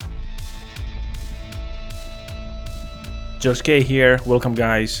Just K here. Welcome,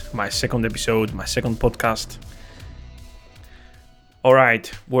 guys. My second episode, my second podcast.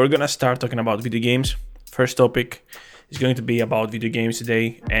 Alright, we're gonna start talking about video games. First topic is going to be about video games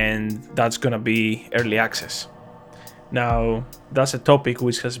today, and that's gonna be early access. Now, that's a topic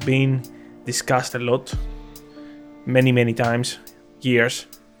which has been discussed a lot, many times, years.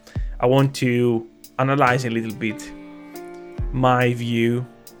 I want to analyze a little bit my view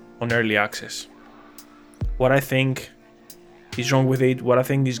on early access. What I think is wrong with it, what I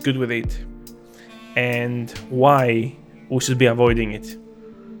think is good with it, and why we should be avoiding it.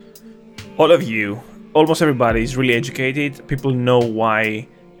 All of you, almost everybody is really educated. People know why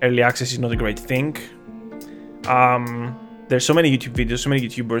early access is not a great thing. There's so many YouTube videos, so many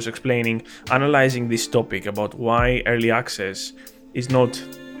YouTubers explaining, analyzing this topic about why early access is not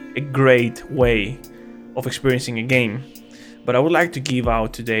a great way of experiencing a game. But I would like to give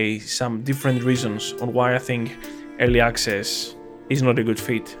out today some different reasons on why I think early access is not a good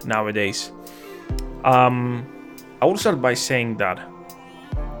fit nowadays. I will start by saying that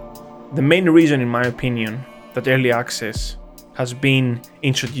the main reason, in my opinion, that early access has been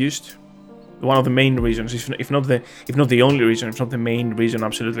introduced, one of the main reasons, if not the only reason, if not the main reason,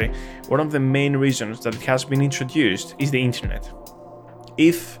 absolutely, one of the main reasons that it has been introduced is the internet.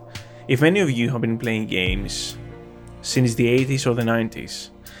 If any of you have been playing games since the 80s or the 90s,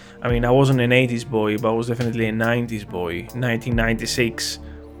 I mean, I wasn't an 80s boy, but I was definitely a 90s boy. 1996,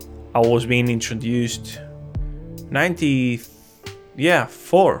 I was being introduced.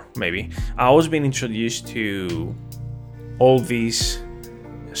 94 maybe. I was being introduced to all these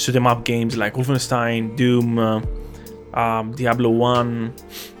shoot 'em up games like Wolfenstein, Doom, Diablo 1.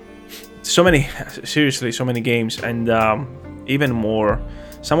 So many games, and even more.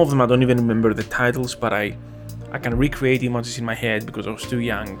 Some of them I don't even remember the titles, but I can recreate images in my head because I was too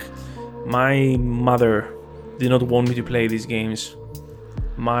young. My mother did not want me to play these games.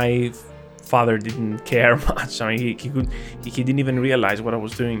 My father didn't care much. I mean, he didn't even realize what I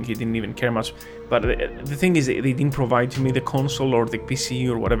was doing. He didn't even care much. But the thing is, they didn't provide to me the console or the PC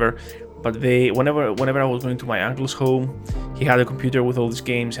or whatever. But whenever I was going to my uncle's home, he had a computer with all these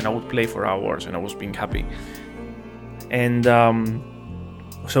games, and I would play for hours, and I was being happy. And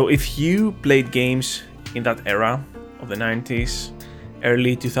so if you played games in that era of the 90s,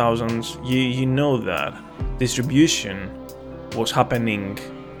 early 2000s, you know that distribution was happening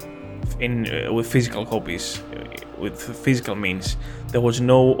with physical copies, with physical means. There was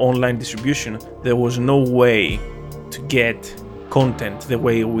no online distribution. There was no way to get content the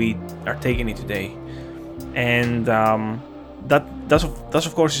way we are taking it today, and that's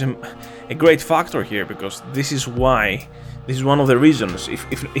of course is a great factor here, because this is one of the reasons,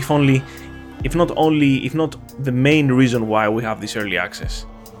 if not the main reason why we have this early access,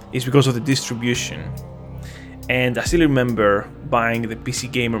 is because of the distribution. And I still remember buying the PC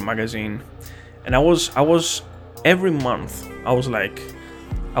Gamer magazine, and I was every month I was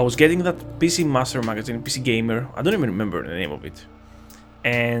getting that PC Master magazine, PC Gamer. I don't even remember the name of it,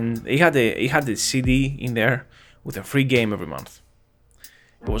 and it had a CD in there with a free game every month.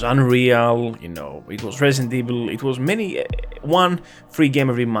 It was Unreal, it was Resident Evil, it was one free game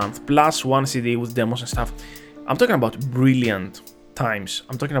every month, plus one CD with demos and stuff. I'm talking about brilliant times.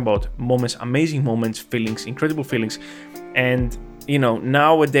 I'm talking about moments, amazing moments, feelings, incredible feelings. And,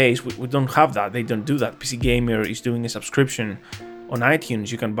 nowadays we don't have that. They don't do that. PC Gamer is doing a subscription on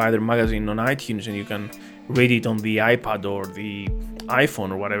iTunes. You can buy their magazine on iTunes and you can read it on the iPad or the iPhone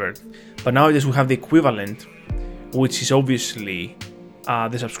or whatever. But nowadays we have the equivalent, which is obviously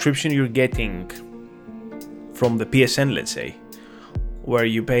the subscription you're getting from the PSN, let's say, where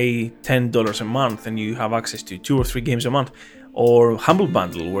you pay $10 a month and you have access to 2 or 3 games a month, or Humble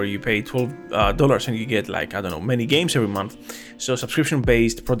Bundle, where you pay $12 and you get many games every month. So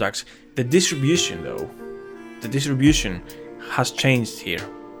subscription-based products. The distribution has changed here,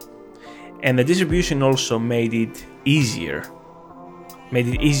 and the distribution also made it easier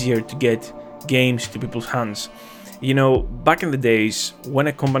to get games to people's hands. Back in the days when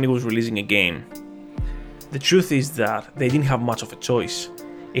a company was releasing a game, the truth is that they didn't have much of a choice.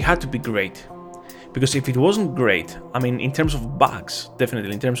 It had to be great. Because if it wasn't great, I mean, in terms of bugs,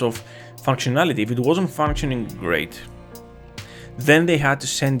 definitely, in terms of functionality, if it wasn't functioning great, then they had to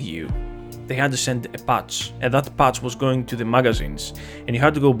send a patch, and that patch was going to the magazines, and you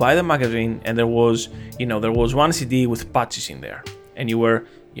had to go buy the magazine, and there was one CD with patches in there, and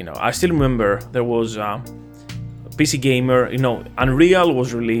I still remember there was PC Gamer, Unreal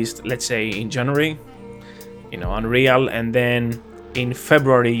was released, let's say in January, Unreal, and then in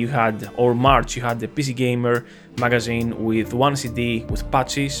February you had, or March, you had the PC Gamer magazine with one CD with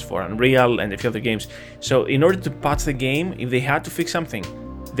patches for Unreal and a few other games. So in order to patch the game, if they had to fix something,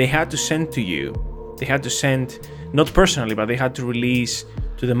 they had to send to you. They had to send, not personally, but they had to release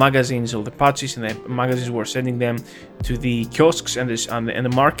to the magazines all the patches, and the magazines were sending them to the kiosks and the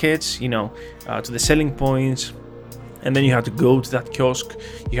markets, to the selling points. And then you had to go to that kiosk,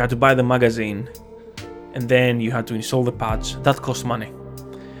 you had to buy the magazine, and then you had to install the patch. That cost money.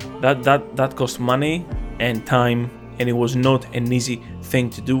 That cost money and time, and it was not an easy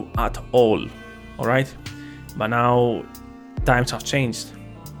thing to do at all. All right, but now times have changed.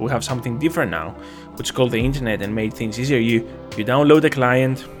 We have something different now, which is called the internet, and made things easier. You download a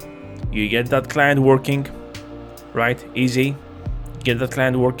client, you get that client working, right? Easy. Get that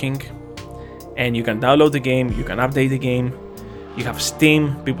client working, and you can download the game, you can update the game. You have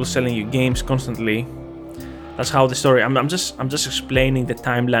Steam, people selling you games constantly. That's how the story. I'm just explaining the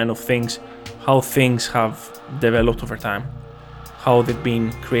timeline of things, how things have developed over time, how they've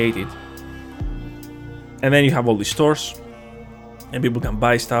been created. And then you have all these stores, and people can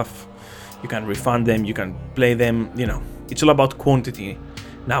buy stuff. You can refund them, you can play them. It's all about quantity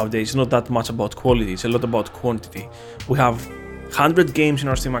nowadays. It's not that much about quality. It's a lot about quantity. We have 100 games in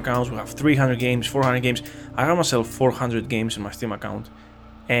our Steam accounts. We have 300 games, 400 games. I have myself 400 games in my Steam account,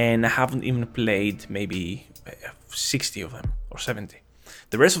 and I haven't even played maybe 60 of them or 70.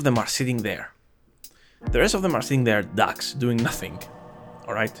 The rest of them are sitting there. Ducks, doing nothing.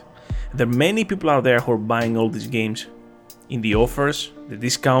 All right. There are many people out there who are buying all these games in the offers, the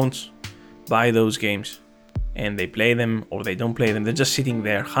discounts. Buy those games, and they play them or they don't play them. They're just sitting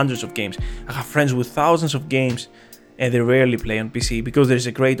there, hundreds of games. I have friends with thousands of games, and they rarely play on PC because there's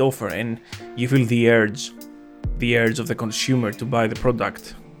a great offer, and you feel the urge of the consumer to buy the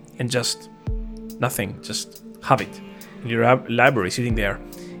product, and just nothing, just have it in your library sitting there.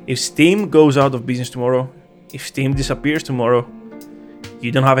 If Steam goes out of business tomorrow, if Steam disappears tomorrow,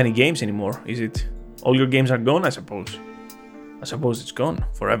 you don't have any games anymore. Is it? All your games are gone, I suppose. I suppose it's gone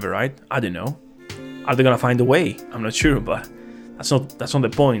forever, right? I don't know. Are they gonna find a way? I'm not sure, but that's not the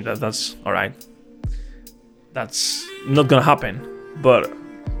point. That's all right. That's not gonna happen. But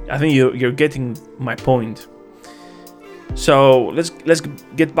I think you're getting my point. So let's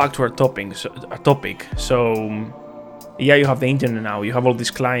get back to our topic. So yeah, you have the internet now. You have all these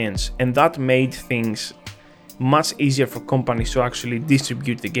clients, and that made things much easier for companies to actually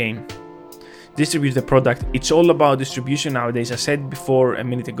distribute the game. Distribute the product. It's all about distribution nowadays. I said before a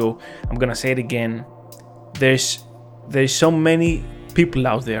minute ago, I'm gonna say it again. There's so many people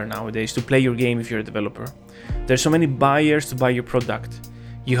out there nowadays to play your game if you're a developer. There's so many buyers to buy your product.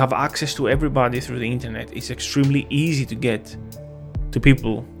 You have access to everybody through the internet. It's extremely easy to get to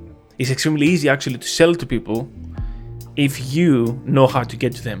people. It's extremely easy actually to sell to people if you know how to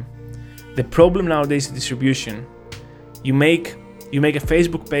get to them. The problem nowadays is distribution. You make a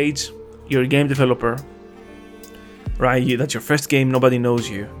Facebook page. You're a game developer, right? That's your first game, nobody knows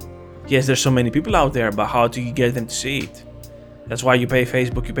you. Yes, there's so many people out there, but how do you get them to see it? That's why you pay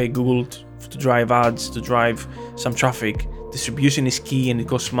Facebook, you pay Google to drive ads, to drive some traffic. Distribution is key, and it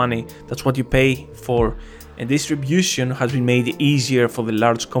costs money. That's what you pay for. And distribution has been made easier for the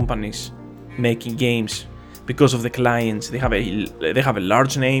large companies making games because of the clients. They have a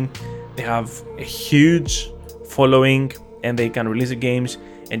large name, they have a huge following, and they can release the games.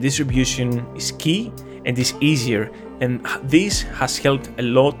 And distribution is key and is easier, and this has helped a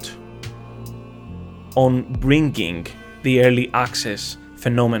lot on bringing the early access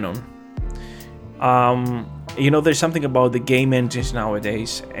phenomenon. There's something about the game engines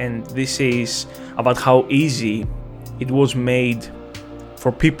nowadays, and this is about how easy it was made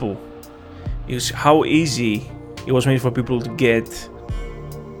for people. How easy it was made for people to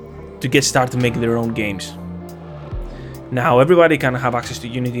get started making their own games. Now everybody can have access to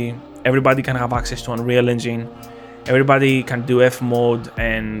Unity, everybody can have access to Unreal Engine, everybody can do Fmod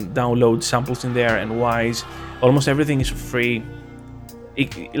and download samples in there, and Wise. Almost everything is free.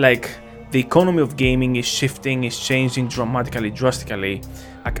 The economy of gaming is shifting, is changing drastically.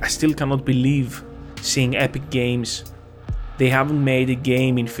 I still cannot believe seeing Epic Games. They haven't made a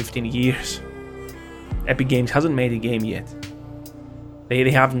game in 15 years. Epic Games hasn't made a game yet.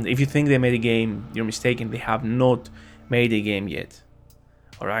 They haven't. If you think they made a game, you're mistaken. They have not made a game yet.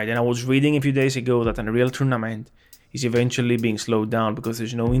 Alright, and I was reading a few days ago that Unreal Tournament is eventually being slowed down because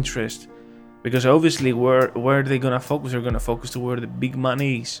there's no interest. Because obviously where are they gonna focus? They're gonna focus to where the big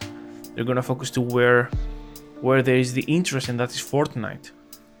money is. They're gonna focus to where there is the interest, and that is Fortnite.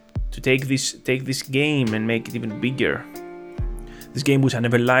 To take this game and make it even bigger. this game which I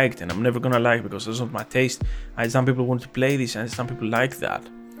never liked and I'm never gonna like because it's not my taste. And some people want to play this and some people like that.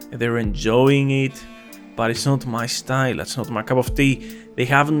 And they're enjoying it, but it's not my style, that's not my cup of tea. They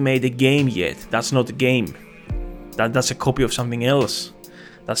haven't made a game yet. That's not a game. That's a copy of something else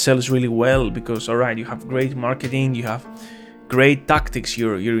that sells really well because, alright, you have great marketing, you have great tactics,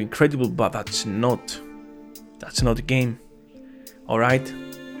 you're incredible, but that's not a game. Alright?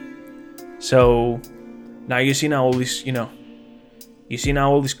 So now you see now all this,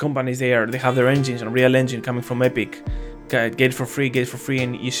 all these companies they have their engines, Unreal Engine coming from Epic, get it for free,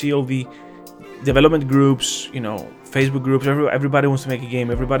 and you see all the development groups, Facebook groups, everybody wants to make a game,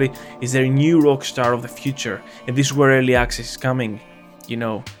 everybody is their new rock star of the future, and this is where early access is coming.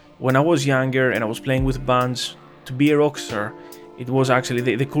 When I was younger and I was playing with bands, to be a rock star, it was actually,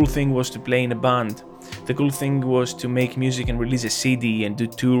 the cool thing was to play in a band. The cool thing was to make music and release a CD and do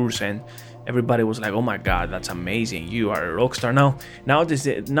tours, and everybody was like, oh my god, that's amazing, you are a rock star.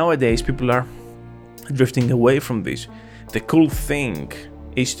 Nowadays people are drifting away from this. The cool thing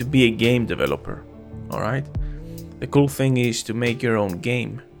is to be a game developer, alright? The cool thing is to make your own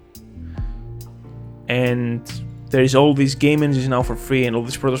game. And there is all these game engines now for free and all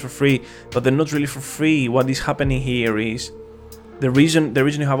these products for free, but they're not really for free. What is happening here is the reason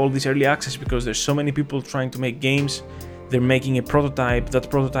you have all this early access because there's so many people trying to make games. They're making a prototype. That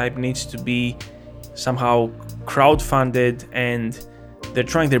prototype needs to be somehow crowdfunded, and they're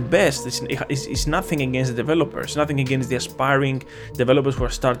trying their best. It's nothing against the developers, nothing against the aspiring developers who are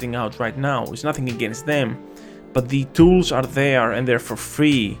starting out right now. It's nothing against them, but the tools are there and they're for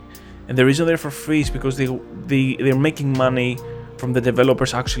free. And the reason they're for free is because they're making money from the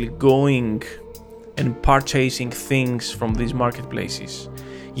developers actually going and purchasing things from these marketplaces.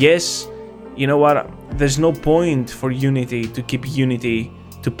 Yes, you know what? There's no point for Unity to keep Unity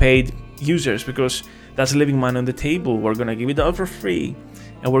to paid users because that's leaving money on the table. We're gonna give it out for free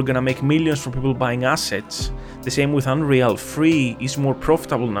and we're gonna make millions from people buying assets. The same with Unreal. Free is more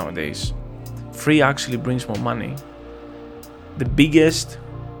profitable nowadays. Free actually brings more money. The biggest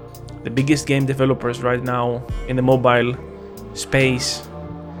game developers right now in the mobile space,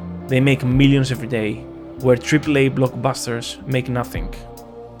 they make millions every day, where AAA blockbusters make nothing.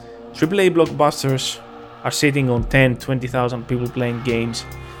 AAA blockbusters are sitting on 10, 20,000 people playing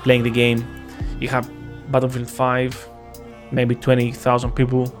the game. You have Battlefield 5, maybe 20,000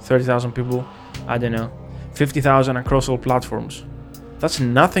 people, 30,000 people, I don't know, 50,000 across all platforms. That's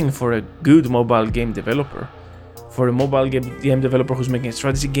nothing for a good mobile game developer. For a mobile game developer who's making a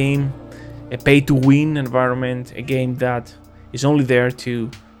strategy game, a pay-to-win environment, a game that is only there to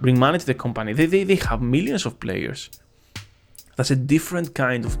bring money to the company, they have millions of players. That's a different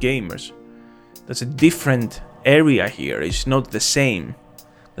kind of gamers. That's a different area here. It's not the same.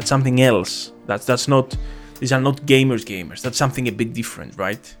 That's something else. That's not. These are not gamers. That's something a bit different,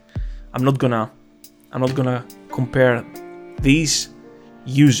 right? I'm not gonna compare these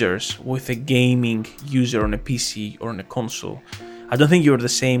users with a gaming user on a PC or on a console. I don't think you're the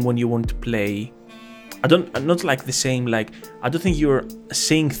same when you want to play. I don't think you're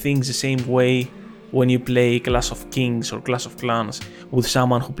seeing things the same way when you play Clash of Kings or Clash of Clans with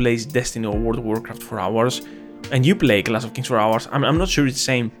someone who plays Destiny or World of Warcraft for hours, and you play Clash of Kings for hours. I'm not sure it's the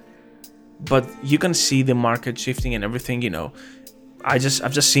same, but you can see the market shifting and everything. I've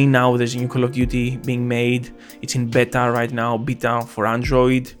just seen now there's a new Call of Duty being made. It's in beta right now, beta for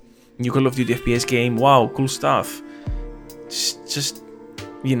Android. New Call of Duty FPS game. Wow, cool stuff. Just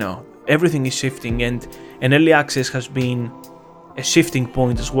everything is shifting, and early access has been a shifting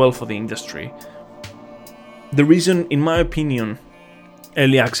point as well for the industry. The reason, in my opinion,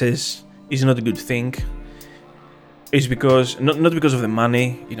 early access is not a good thing is because not because of the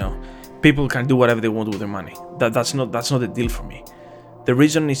money. People can do whatever they want with their money. That's not the deal for me. The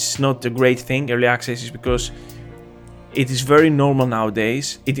reason it's not a great thing, early access, is because it is very normal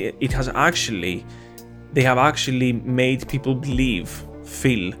nowadays. They have actually made people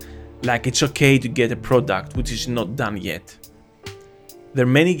feel like it's okay to get a product which is not done yet. There are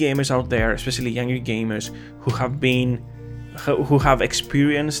many gamers out there, especially younger gamers, who have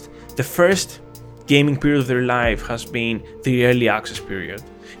experienced the first gaming period of their life has been the early access period.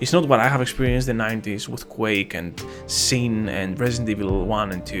 It's not what I have experienced in the 90s with Quake and Sin and Resident Evil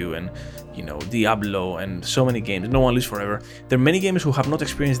 1 and 2 and Diablo and so many games. No One Lives Forever. There are many gamers who have not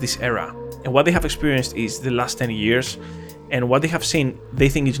experienced this era, and what they have experienced is the last 10 years, and what they have seen, they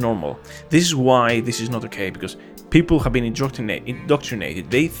think is normal. This is why this is not okay, because people have been indoctrinated.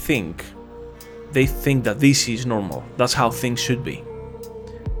 They think that this is normal. That's how things should be.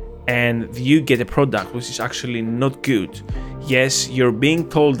 And you get a product which is actually not good. Yes, you're being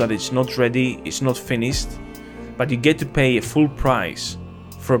told that it's not ready, it's not finished, but you get to pay a full price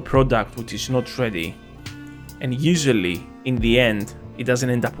for a product which is not ready. And usually, in the end, it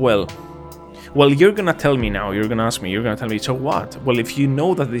doesn't end up well. Well, you're gonna tell me now, you're gonna ask me, you're gonna tell me, so what? Well, if you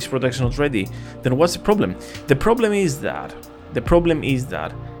know that this product is not ready, then what's the problem? The problem is that,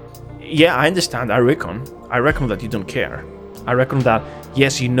 yeah, I understand, I reckon that you don't care. I reckon that,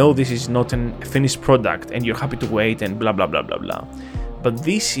 yes, you know this is not a finished product and you're happy to wait and blah, blah, blah, blah, blah. But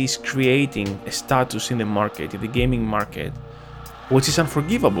this is creating a status in the market, in the gaming market, which is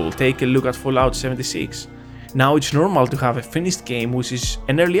unforgivable. Take a look at Fallout 76. Now it's normal to have a finished game which is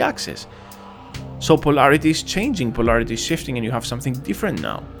an early access. So polarity is changing, polarity is shifting, and you have something different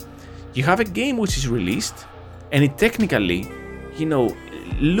now. You have a game which is released, and it technically,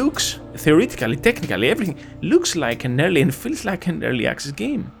 looks, theoretically, technically, everything looks like an early and feels like an early access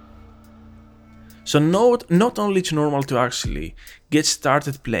game. So not only it's normal to actually get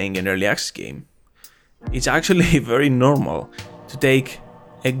started playing an early access game, it's actually very normal to take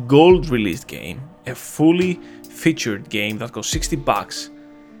a gold released game, a fully featured game that costs $60,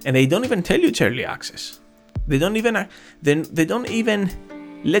 and they don't even tell you it's early access. They don't even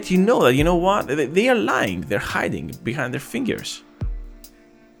let you know that, you know what, they are lying, they're hiding behind their fingers.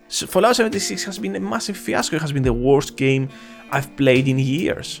 So Fallout 76 has been a massive fiasco. It has been the worst game I've played in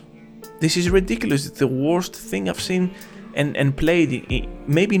years. This is ridiculous. It's the worst thing I've seen and played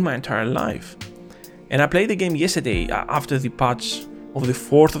maybe in my entire life. And I played the game yesterday after the patch of the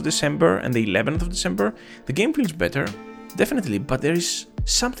 4th of December and the 11th of December. The game feels better, definitely, but there is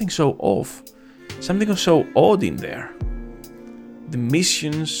something so off, something so odd in there. The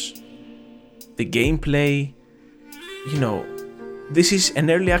missions, the gameplay, this is an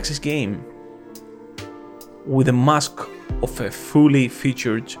early access game with a mask of a fully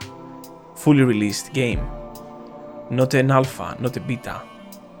featured, fully released game, not an alpha, not a beta.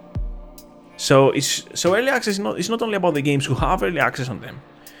 So early access is not only about the games who have early access on them.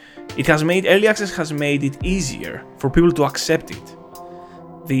 Early access has made it easier for people to accept it.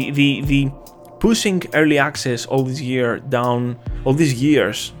 The pushing early access all these years down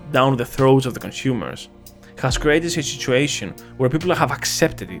the throats of the consumers has created a situation where people have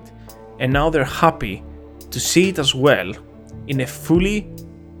accepted it, and now they're happy to see it as well in a fully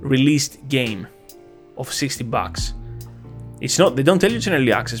released game of $60. It's not, they don't tell you it's an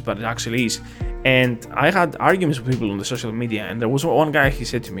early access, but it actually is. And I had arguments with people on the social media, and there was one guy, he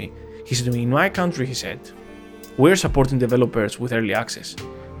said to me, in my country, he said, we're supporting developers with early access.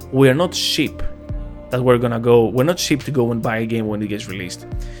 We're not sheep we're not sheep to go and buy a game when it gets released.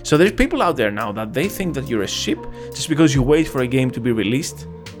 So there's people out there now that they think that you're a sheep just because you wait for a game to be released.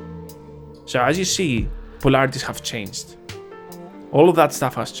 So as you see, polarities have changed. All of that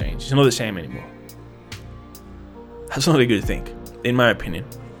stuff has changed. It's not the same anymore. That's not a good thing, in my opinion,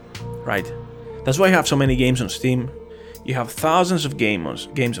 right? That's why you have so many games on Steam. You have thousands of games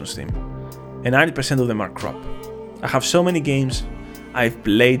on Steam, and 90% of them are crap. I have so many games, I've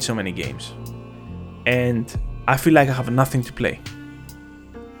played so many games, and I feel like I have nothing to play.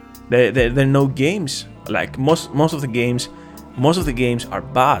 There are no games. Like most of the games are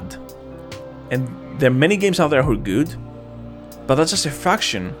bad, and there are many games out there who are good, but that's just a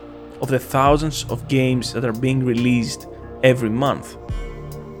fraction of the thousands of games that are being released every month.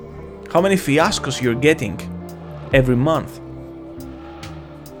 How many fiascos you're getting every month?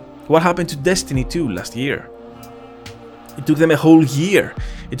 What happened to Destiny 2 last year? It took them a whole year.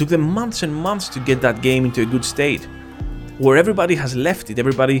 It took them months and months to get that game into a good state, where everybody has left it.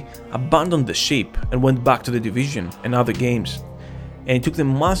 Everybody abandoned the ship and went back to The Division and other games. And it took them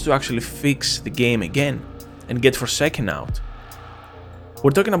months to actually fix the game again and get Forsaken out.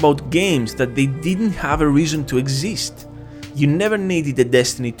 We're talking about games that they didn't have a reason to exist. You never needed a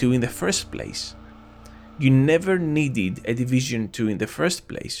Destiny 2 in the first place. You never needed a Division 2 in the first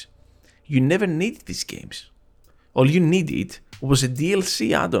place. You never needed these games. All you needed was a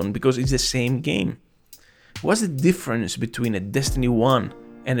DLC add-on because it's the same game. What's the difference between a Destiny 1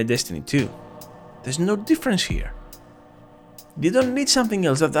 and a Destiny 2? There's no difference here. You don't need something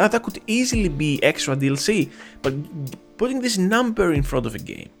else. That could easily be extra DLC, but putting this number in front of a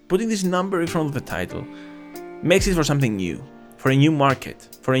game, putting this number in front of the title, makes it for something new, for a new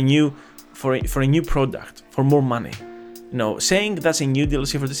market, for a new product, for more money. Saying that's a new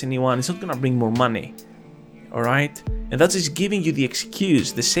DLC for Destiny 1 is not gonna bring more money. Alright? And that's just giving you the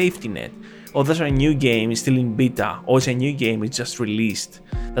excuse, the safety net. Oh, that's a new game, it's still in beta. Oh, it's a new game, it's just released.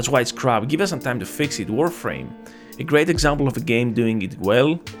 That's why it's crap. Give us some time to fix it. Warframe, a great example of a game doing it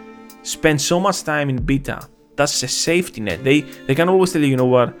well, spent so much time in beta. That's a safety net. They can always tell you, you know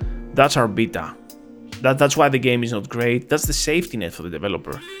what, that's our beta. That's why the game is not great. That's the safety net for the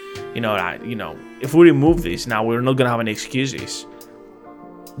developer. If we remove this, now we're not gonna have any excuses.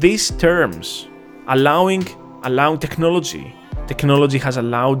 These terms, allowing technology has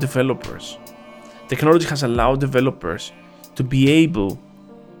allowed developers. Technology has allowed developers to be able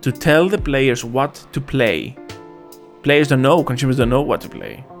to tell the players what to play. Players don't know, consumers don't know what to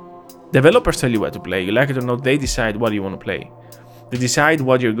play. Developers tell you what to play. You like it or not, they decide what you want to play. They decide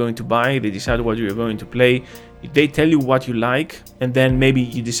what you're going to buy, they decide what you're going to play. They tell you what you like, and then maybe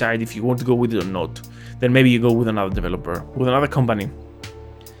you decide if you want to go with it or not. Then maybe you go with another developer, with another company.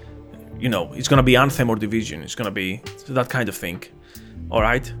 It's gonna be Anthem or Division. It's gonna be that kind of thing. All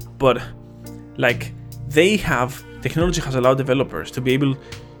right, but technology has allowed developers to be able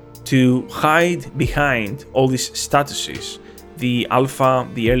to hide behind all these statuses, the alpha,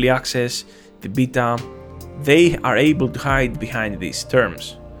 the early access, the beta. They are able to hide behind these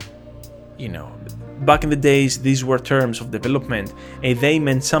terms. Back in the days, these were terms of development and they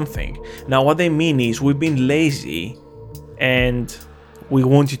meant something. Now what they mean is we've been lazy and we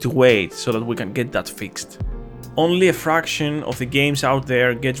want you to wait so that we can get that fixed. Only a fraction of the games out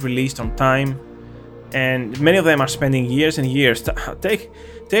there get released on time, and many of them are spending years and years. Take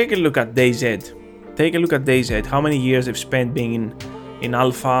a look at DayZ. Take a look at DayZ, how many years they've spent being in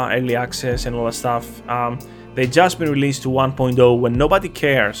alpha, early access, and all that stuff. They just been released to 1.0 when nobody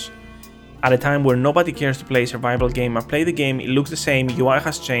cares. At a time where nobody cares to play a survival game. I play the game, it looks the same, UI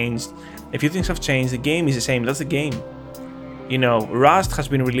has changed, a few things have changed, the game is the same, that's the game. Rust has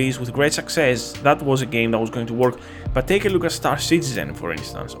been released with great success. That was a game that was going to work. But take a look at Star Citizen, for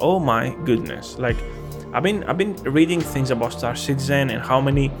instance. Oh my goodness. I've been reading things about Star Citizen and how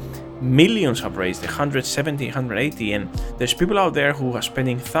many millions have raised, 170, 180, and there's people out there who are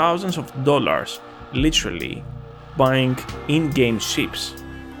spending thousands of dollars literally buying in-game ships.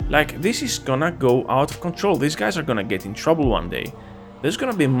 This is gonna go out of control. These guys are gonna get in trouble one day. There's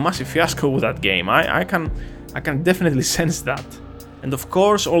gonna be a massive fiasco with that game. I can definitely sense that. And of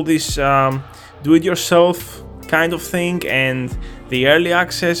course, all this do-it-yourself kind of thing and the early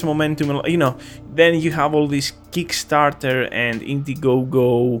access momentum, then you have all these Kickstarter and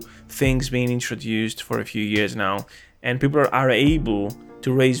Indiegogo things being introduced for a few years now, and people are able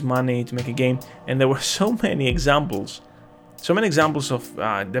to raise money to make a game. And there were so many examples of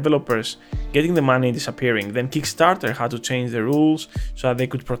developers getting the money and disappearing. Then Kickstarter had to change the rules so that they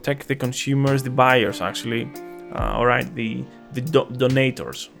could protect the consumers, the buyers actually, the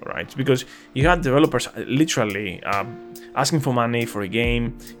donators, right? Because you had developers literally asking for money for a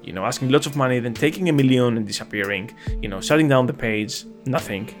game, asking lots of money, then taking $1 million and disappearing, shutting down the page,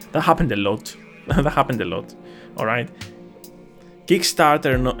 nothing. That happened a lot. All right.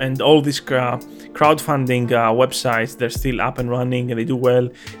 Kickstarter and all these crowdfunding websites, they're still up and running and they do well.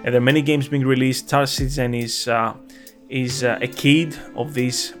 And there are many games being released. Star Citizen is a kid of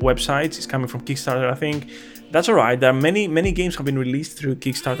these websites. It's coming from Kickstarter, I think. That's alright. There are many games have been released through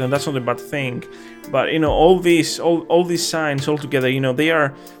Kickstarter, and that's not a bad thing. But all these signs all together,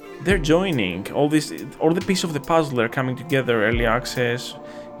 they're joining. All the pieces of the puzzle are coming together. Early access,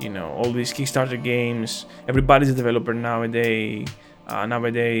 all these Kickstarter games. Everybody's a developer nowadays.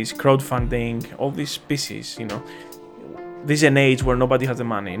 Crowdfunding, all these pieces. This is an age where nobody has the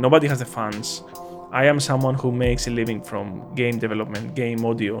money, nobody has the funds. I am someone who makes a living from game development, game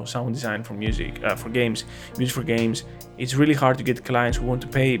audio, sound design for music, for games, music for games. It's really hard to get clients who want to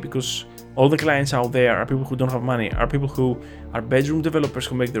pay because all the clients out there are people who don't have money, are people who are bedroom developers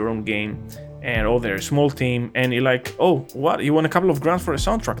who make their own game, or they're a small team, and you're like, oh, what? You want a couple of grand for a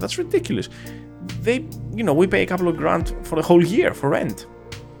soundtrack? That's ridiculous. We pay a couple of grand for the whole year for rent.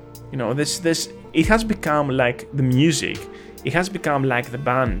 It has become like the music. It has become like the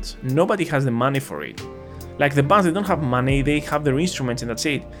band. Nobody has the money for it. Like the bands, they don't have money, they have their instruments and that's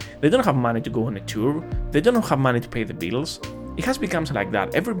it. They don't have money to go on a tour. They don't have money to pay the bills. It has become like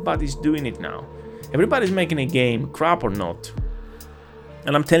that. Everybody's doing it now. Everybody's making a game, crap or not.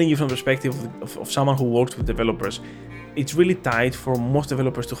 And I'm telling you from the perspective of someone who works with developers, it's really tight for most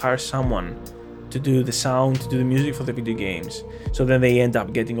developers to hire someone to do the sound, to do the music for the video games. So then they end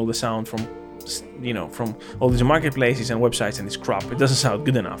up getting all the sound from all these marketplaces and websites, and it's crap. It doesn't sound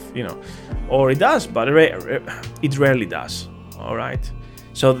good enough, or it does, but it rarely does. All right.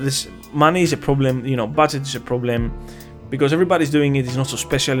 So this money is a problem, budget is a problem, because everybody's doing it. It's not so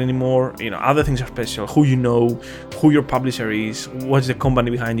special anymore. Other things are special. Who who your publisher is, what's the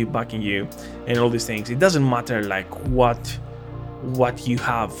company behind you backing you, and all these things. It doesn't matter like what you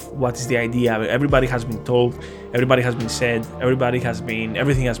have, what is the idea. Everybody has been told, everybody has been said,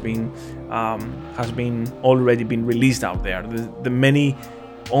 everything has been already been released out there. The many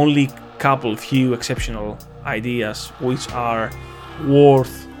only few exceptional ideas which are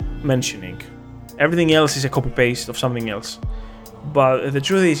worth mentioning. Everything else is a copy paste of something else. But the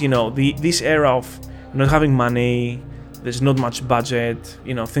truth is, this era of not having money, there's not much budget,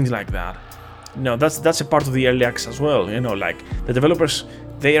 things like that. That's a part of the early access as well. Like the developers,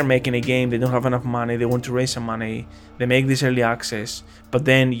 they are making a game, they don't have enough money, they want to raise some money, they make this early access, but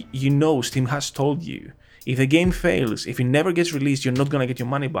then Steam has told you, if the game fails, if it never gets released, you're not gonna get your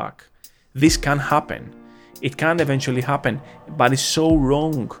money back. This can happen. It can eventually happen, but it's so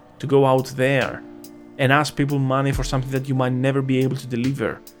wrong to go out there and ask people money for something that you might never be able to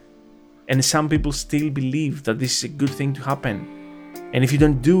deliver. And some people still believe that this is a good thing to happen. And if you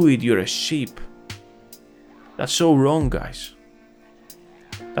don't do it, you're a sheep. That's so wrong, guys.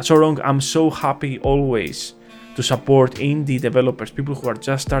 That's so wrong. I'm so happy always to support indie developers, people who are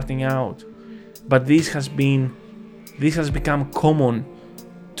just starting out. But this has become common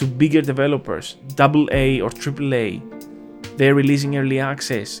to bigger developers, AA or AAA. They're releasing early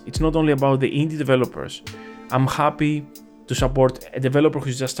access. It's not only about the indie developers. I'm happy to support a developer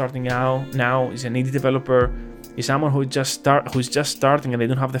who's just starting out now, is an indie developer, is someone who's just starting and they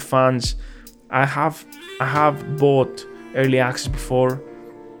don't have the funds. I have bought early access before,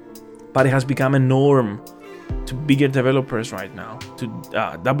 but it has become a norm to bigger developers right now, to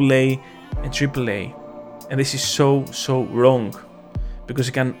AA and AAA, and this is so wrong, because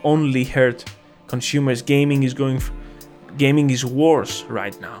it can only hurt consumers. Gaming is worse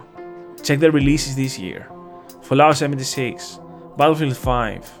right now. Check the releases this year: Fallout 76, Battlefield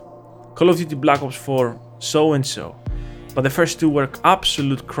 5, Call of Duty Black Ops 4, so and so. But the first two were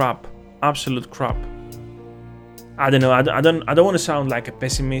absolute crap. I don't know. I don't want to sound like a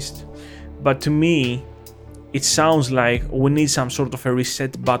pessimist, but to me, it sounds like we need some sort of a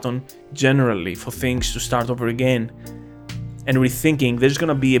reset button generally for things to start over again. And rethinking, there's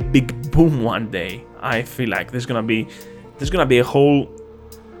gonna be a big boom one day. I feel like there's gonna be a whole,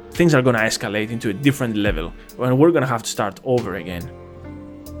 things are gonna escalate into a different level, and we're gonna have to start over again.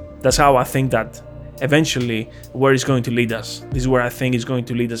 That's how I think that eventually where it's going to lead us. This is where I think it's going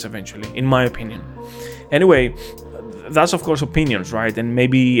to lead us eventually, in my opinion. Anyway, that's of course opinions, right? And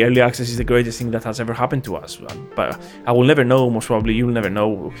maybe early access is the greatest thing that has ever happened to us, but I will never know. Most probably you'll never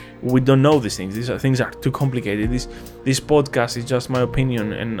know. We don't know these things. Things are too complicated. This podcast is just my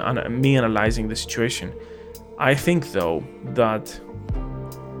opinion and me analyzing the situation. I think though that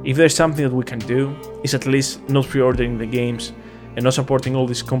if there's something that we can do, is at least not pre-ordering the games and not supporting all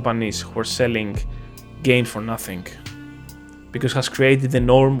these companies who are selling games for nothing, because it has created the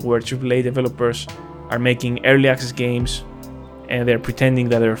norm where AAA developers are making early access games and they're pretending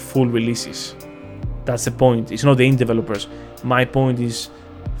that they're full releases. That's the point. It's not the indie developers. My point is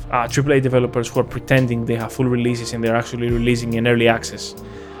AAA developers who are pretending they have full releases and they're actually releasing in early access,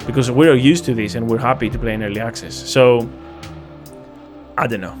 because we're used to this and we're happy to play in early access. So I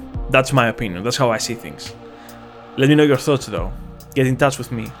don't know. That's my opinion. That's how I see things. Let me know your thoughts though. Get in touch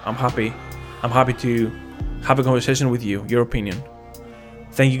with me. I'm happy to have a conversation with you, your opinion.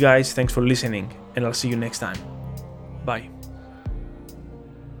 Thank you guys. Thanks for listening, and I'll see you next time. Bye.